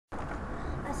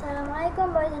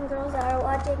Assalamualaikum boys and girls that are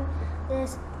watching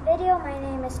this video. My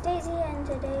name is Daisy and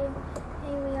today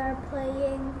we are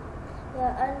playing the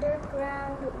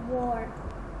Underground War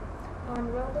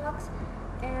on Roblox.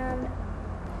 And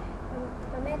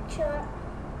make sure,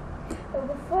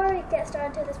 before we get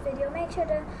started to this video, make sure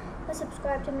to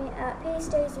subscribe to me at Peace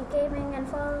Daisy Gaming and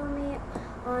follow me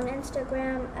on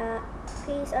Instagram at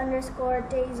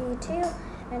peace_daisy2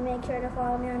 and make sure to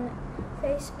follow me on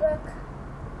Facebook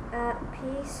at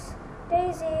Peace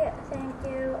Daisy. Thank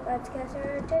you. Let's get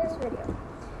started to this video.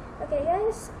 Okay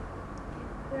guys,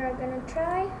 we are gonna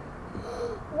try.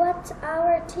 What?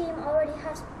 Our team already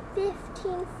has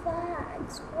 15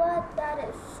 flags. What? That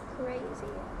is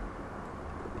crazy.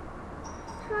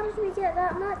 How did we get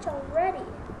that much already?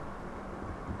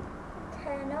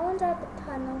 Okay, no one's at the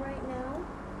tunnel right now,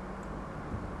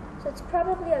 so it's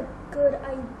probably a good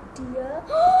idea.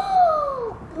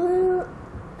 Blue.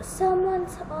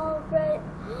 Someone's already.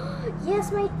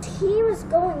 Yes, my team is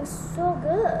going so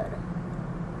good.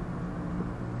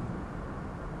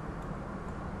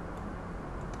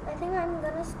 I think I'm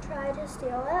gonna try to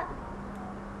steal it.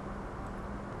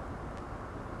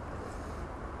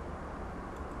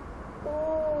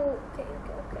 Oh, okay.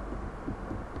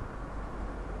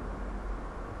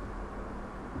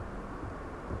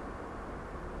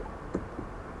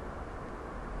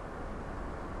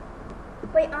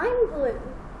 Wait, I'm blue.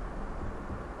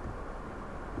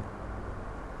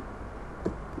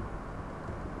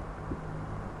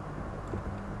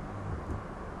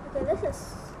 Okay, this is...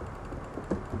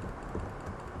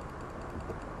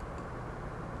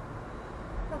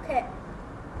 Okay.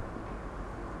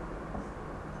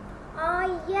 Oh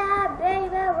yeah, baby,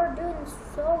 we're doing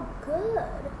so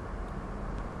good.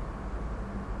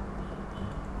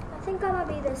 I think I'm gonna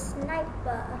be the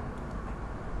sniper.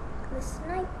 The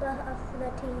sniper of the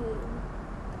team.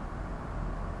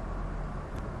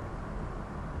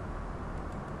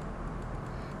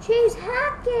 She's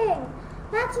hacking!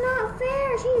 That's not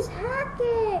fair! She's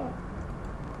hacking!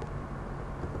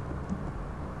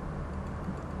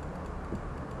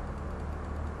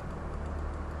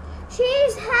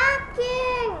 She's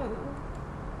hacking!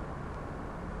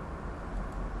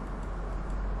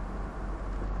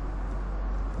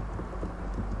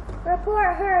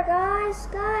 Report her, guys!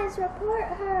 Guys, report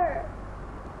her!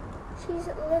 She's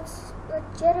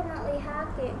legitimately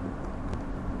hacking.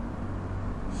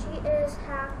 She is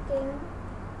hacking.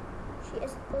 She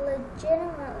is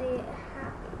legitimately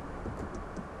hacking.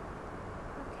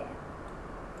 Okay.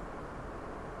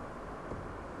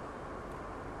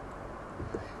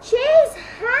 She's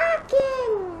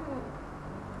hacking!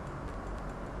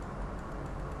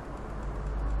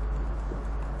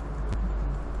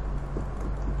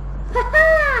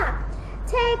 Haha!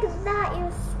 Take that, you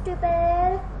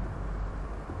stupid!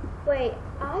 Wait,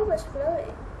 I was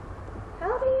floating.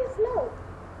 How do you float?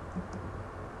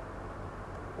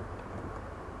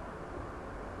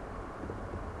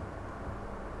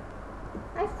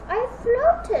 I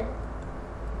floated.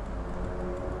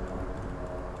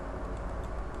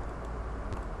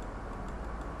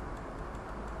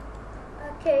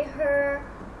 Okay, her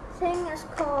thing is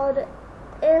called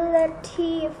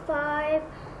T543.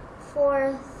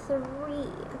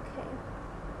 Okay.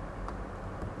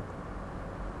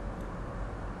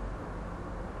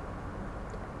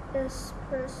 This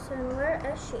person, where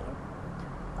is she?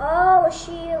 Oh,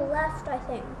 she left, I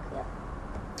think. Yep.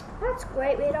 That's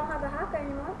great, we don't have a hacker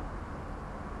anymore.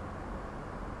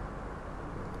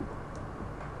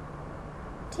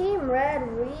 Team Red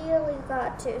really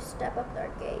got to step up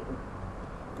their game.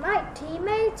 My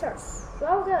teammates are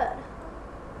so good.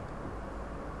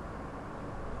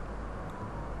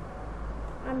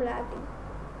 I'm lagging.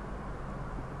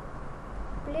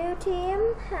 Blue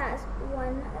team has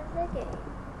won the game.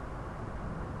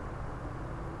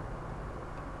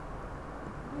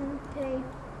 Okay.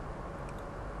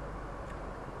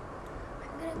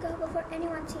 I'm gonna go before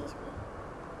anyone sees me.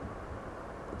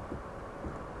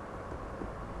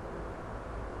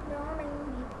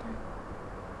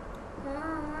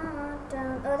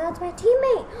 Oh, that's my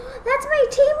teammate! That's my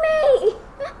teammate!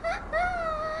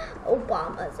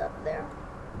 Obama's up there.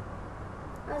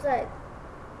 I was like,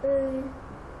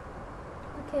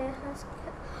 okay,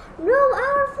 no,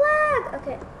 our flag!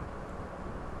 Okay.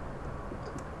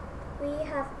 We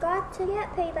have got to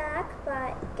get payback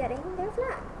by getting their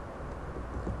flag.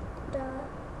 Duh.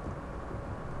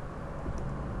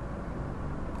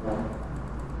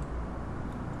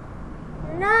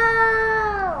 No!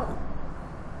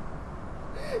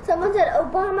 Someone said,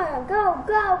 Obama, go,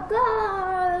 go,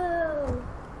 go!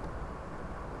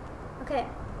 Okay,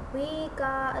 we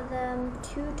got them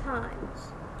 2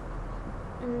 times.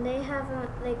 And they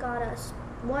got us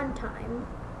one time.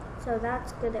 So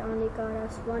that's good, they only got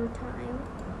us one time.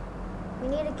 We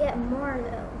need to get more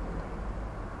though.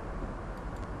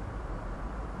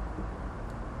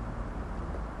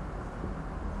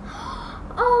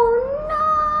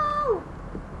 Oh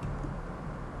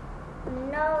no!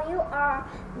 No, you are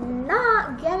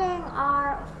not getting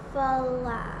our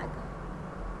flag.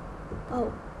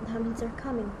 Oh, that means they're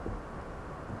coming.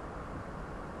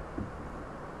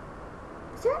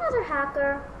 Is there another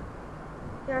hacker?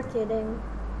 You're kidding.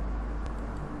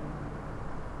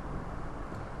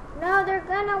 No, they're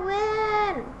gonna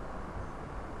win!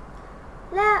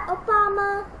 Let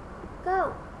Obama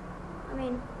go. I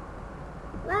mean,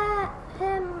 let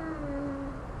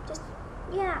him just,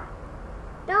 yeah.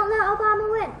 Don't let Obama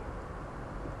win.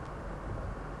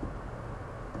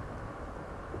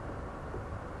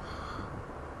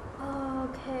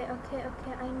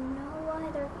 Okay. I know why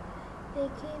they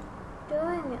keep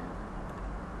doing it.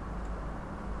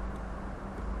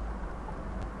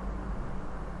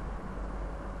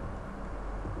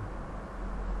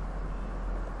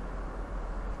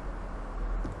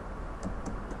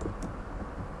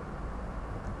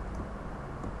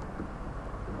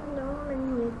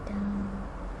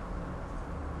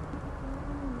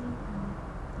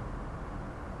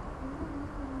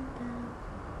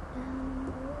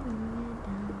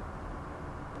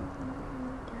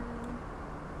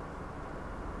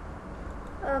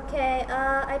 Okay,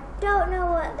 I don't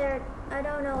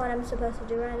know what I'm supposed to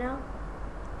do right now.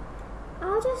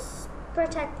 I'll just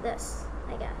protect this,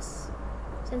 I guess,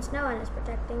 since no one is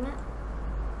protecting it.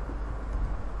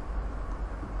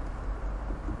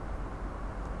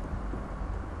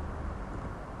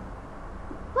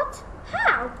 What?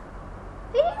 How?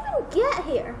 They didn't even get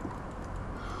here.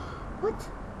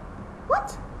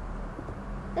 What?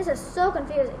 This is so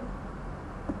confusing.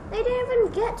 They didn't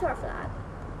even get to our flag.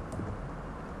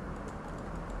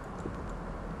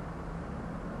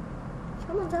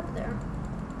 Someone's up there.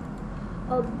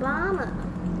 Obama.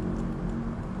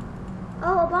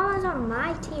 Oh, Obama's on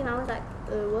my team. I was like,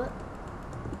 what?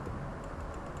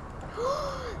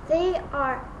 They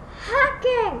are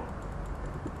hacking.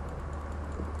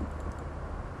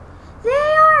 They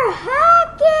are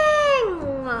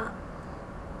hacking.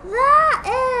 That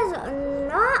is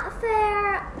not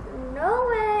fair. No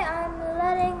way I'm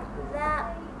letting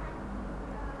that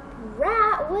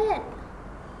rat win.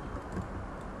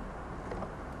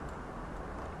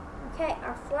 Okay,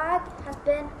 our flag has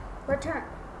been returned.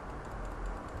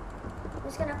 I'm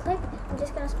just gonna click, I'm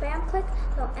just gonna spam click,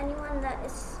 so anyone that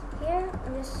is here,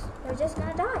 they're just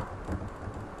gonna die.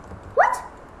 What?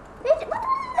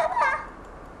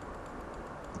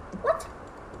 What?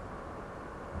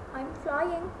 I'm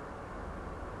flying.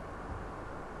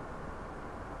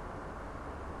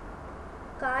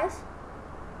 Guys.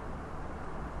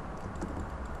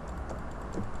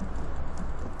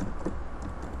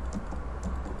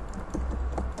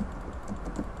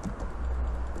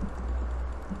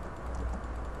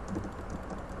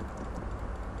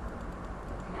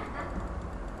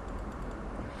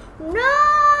 No!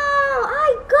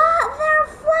 I got their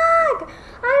flag!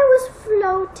 I was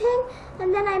floating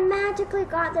and then I magically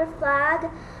got their flag.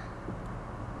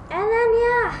 And then,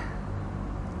 yeah.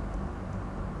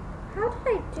 How did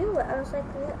I do it? I was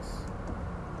like this.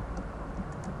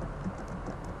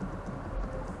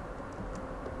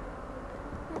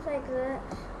 I was like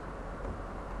this.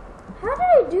 How did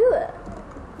I do it?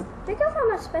 Did I go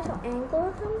from a special angle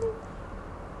or something?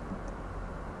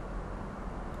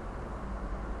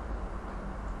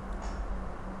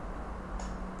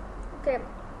 Okay.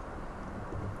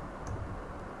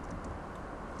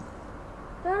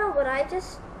 Don't know what I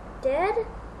just did,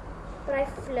 but I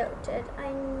floated.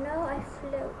 I know I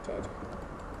floated.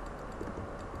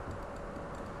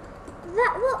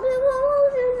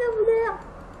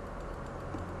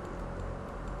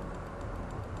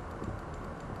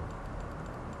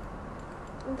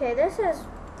 Okay, this is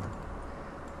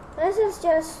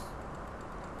just,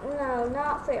 no,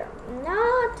 not fair.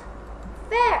 Not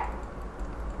fair.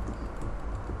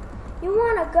 You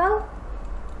wanna go?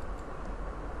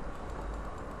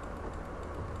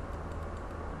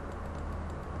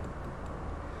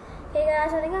 Hey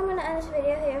guys, I think I'm gonna end this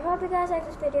video here. Hope you guys liked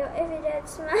this video. If you did,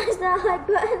 smash that like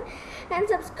button and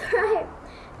subscribe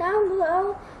down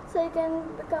below so you can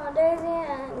become a Daisy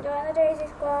and join the Daisy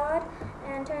squad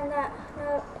and turn that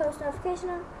post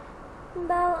notification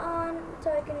bell on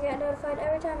so you can get notified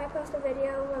every time I post a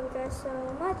video. Love you guys so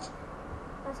much.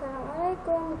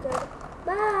 Assalamualaikum.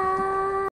 Goodbye.